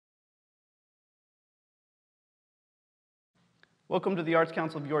Welcome to the Arts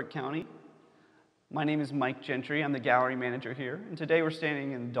Council of York County. My name is Mike Gentry. I'm the gallery manager here, and today we're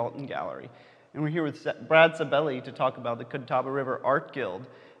standing in the Dalton Gallery. And we're here with Brad Sabelli to talk about the Catawba River Art Guild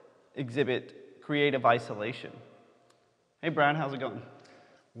exhibit, Creative Isolation. Hey Brad, how's it going?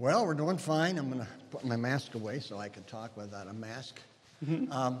 Well, we're doing fine. I'm going to put my mask away so I can talk without a mask.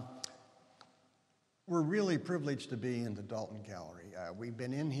 We're really privileged to be in the Dalton Gallery. We've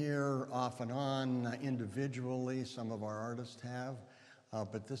been in here off and on individually. Some of our artists have,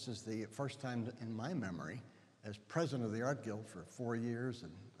 but this is the first time in my memory as president of the Art Guild for 4 years,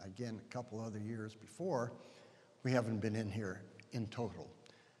 and again a couple other years before, we haven't been in here in total.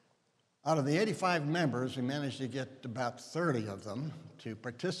 Out of the 85 members, we managed to get about 30 of them to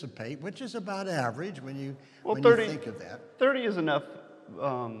participate, which is about average when you think of that. 30 is enough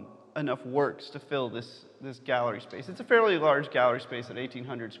works to fill this gallery space. It's a fairly large gallery space at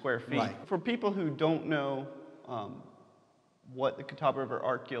 1,800 square feet. Right. For people who don't know what the Catawba River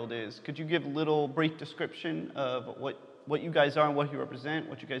Art Guild is, could you give a little brief description of what you guys are and what you represent,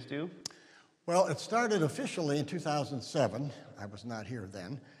 what you guys do? Well, it started officially in 2007. I was not here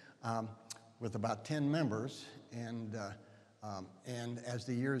then. With about 10 members, and as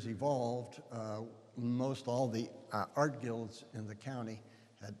the years evolved, most all the art guilds in the county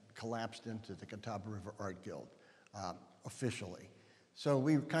had collapsed into the Catawba River Art Guild officially. So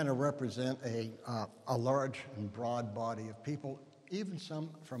we kind of represent a large and broad body of people, even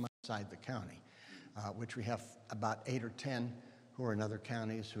some from outside the county, which we have about 8 or 10 who are in other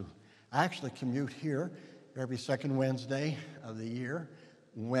counties who actually commute here every second Wednesday of the year.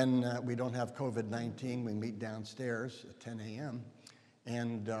 When we don't have COVID-19, we meet downstairs at 10 a.m.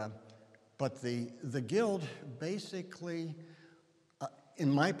 But the Guild basically, in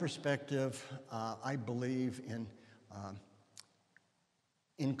my perspective, I believe in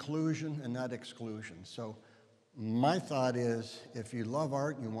inclusion and not exclusion. So my thought is, if you love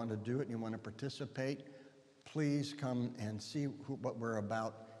art, and you want to do it, and you want to participate, please come and see what we're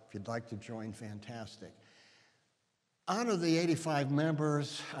about. If you'd like to join, fantastic. Out of the 85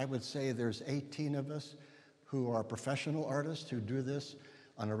 members, I would say there's 18 of us who are professional artists who do this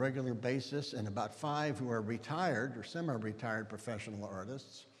on a regular basis, and about 5 who are retired or semi-retired professional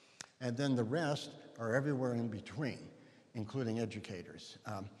artists. And then the rest are everywhere in between, including educators.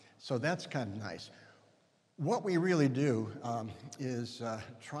 So that's kind of nice. What we really do is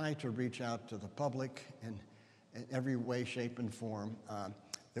try to reach out to the public in every way, shape, and form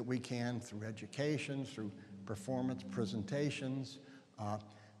that we can, through education, through performance presentations.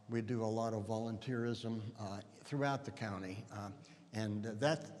 We do a lot of volunteerism throughout the county, and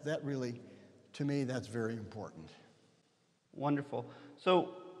that really, to me, that's very important. Wonderful. So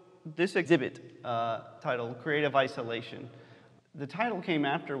this exhibit titled Creative Isolation, the title came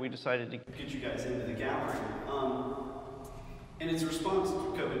after we decided to get you guys into the gallery, and it's a response to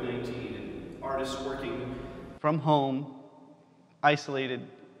COVID-19 and artists working from home, isolated,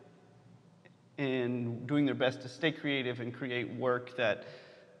 and doing their best to stay creative and create work that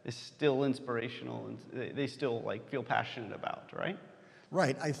is still inspirational and they still feel passionate about, right?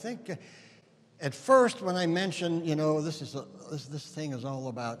 Right. I think at first when I mentioned, this thing is all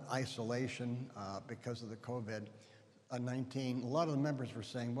about isolation because of the COVID-19, a lot of the members were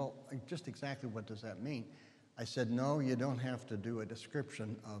saying, well, just exactly what does that mean? I said, no, you don't have to do a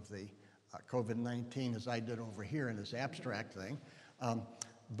description of the COVID-19 as I did over here in this abstract thing.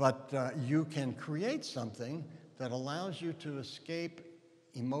 But you can create something that allows you to escape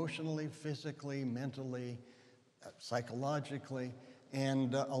emotionally, physically, mentally, psychologically.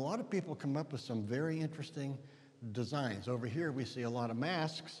 And a lot of people come up with some very interesting designs. Over here we see a lot of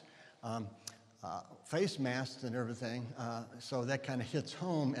masks, face masks and everything. So that kind of hits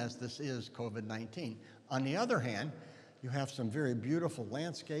home as this is COVID-19. On the other hand, you have some very beautiful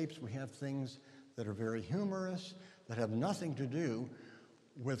landscapes. We have things that are very humorous, that have nothing to do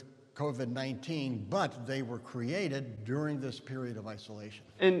with COVID-19, but they were created during this period of isolation.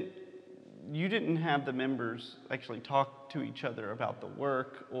 And you didn't have the members actually talk to each other about the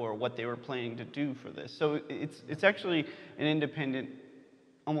work or what they were planning to do for this. So it's actually an independent,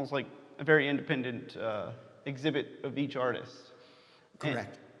 almost like a very independent exhibit of each artist.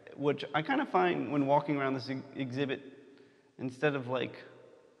 Correct. Which I kind of find when walking around this exhibit, instead of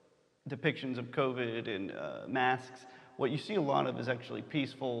depictions of COVID and masks, what you see a lot of is actually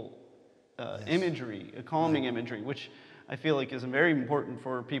peaceful imagery, calming imagery, which I feel like is very important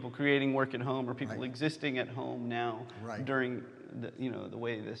for people creating work at home or people existing at home now during the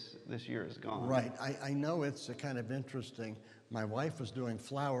way this year has gone. Right. I know it's kind of interesting. My wife was doing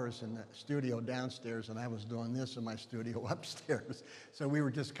flowers in the studio downstairs, and I was doing this in my studio upstairs. So we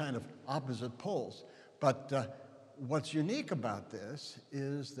were just kind of opposite poles. But What's unique about this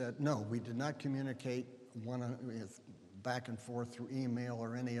is that, no, we did not communicate back and forth through email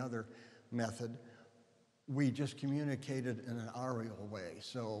or any other method. We just communicated in an aural way.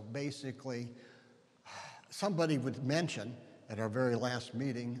 So basically, somebody would mention at our very last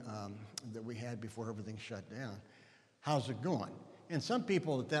meeting that we had before everything shut down, how's it going? And some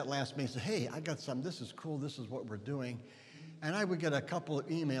people at that last meeting said, hey, I got some, this is cool, this is what we're doing. And I would get a couple of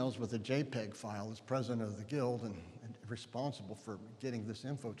emails with a JPEG file as president of the Guild and responsible for getting this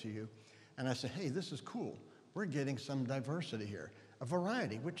info to you. And I said, hey, this is cool. We're getting some diversity here, a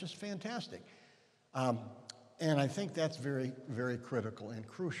variety, which is fantastic. And I think that's very, very critical and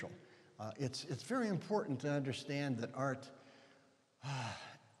crucial. It's very important to understand that art,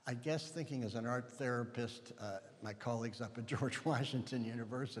 I guess thinking as an art therapist, my colleagues up at George Washington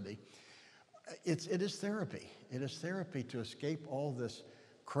University, it is therapy. It is therapy to escape all this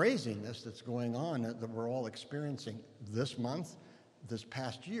craziness that's going on that we're all experiencing this month, this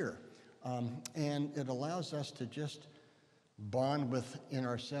past year. And it allows us to just bond within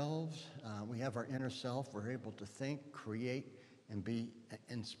ourselves. We have our inner self. We're able to think, create, and be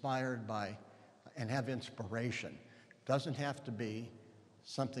inspired by, and have inspiration. Doesn't have to be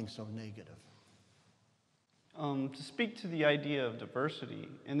something so negative. To speak to the idea of diversity,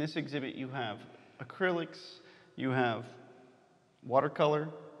 in this exhibit you have acrylics, you have watercolor,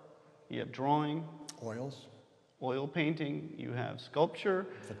 you have drawing, Oils, oil painting, you have sculpture,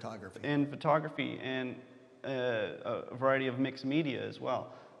 photography. and a variety of mixed media as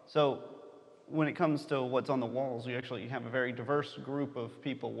well. So when it comes to what's on the walls, you actually have a very diverse group of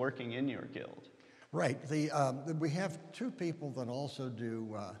people working in your guild. Right. We have two people that also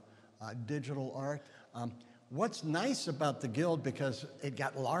do digital art. What's nice about the Guild, because it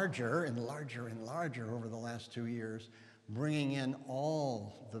got larger and larger and larger over the last 2 years, bringing in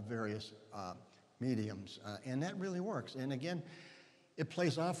all the various mediums, and that really works. And again, it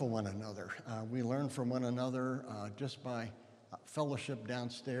plays off of one another. We learn from one another just by fellowship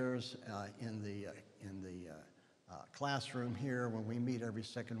downstairs in the classroom here when we meet every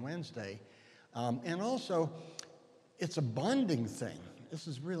second Wednesday. And also, it's a bonding thing. This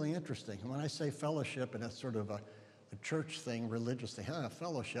is really interesting. When I say fellowship, and that's sort of a church thing, religious thing,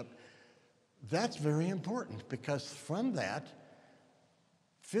 fellowship, that's very important, because from that,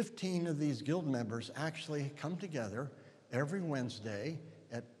 15 of these guild members actually come together every Wednesday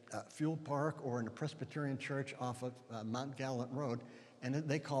at Fuel Park or in a Presbyterian church off of Mount Gallant Road, and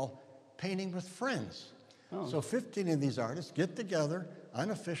they call Painting with Friends. Oh. So 15 of these artists get together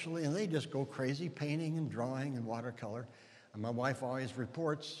unofficially, and they just go crazy painting and drawing and watercolor. And my wife always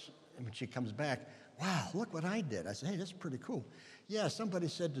reports, when she comes back, wow, look what I did. I said, hey, that's pretty cool. Yeah, somebody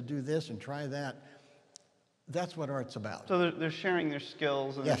said to do this and try that. That's what art's about. So they're sharing their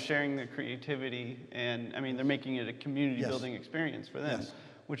skills and Yes. they're sharing their creativity, and I mean, they're making it a community building experience for them, Yes.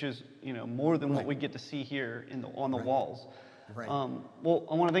 which is, you know, more than what we get to see here on the walls. Right. Well,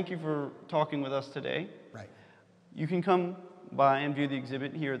 I want to thank you for talking with us today. Right. You can come by and view the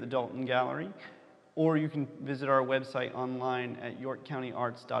exhibit here at the Dalton Gallery, or you can visit our website online at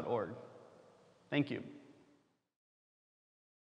yorkcountyarts.org. Thank you.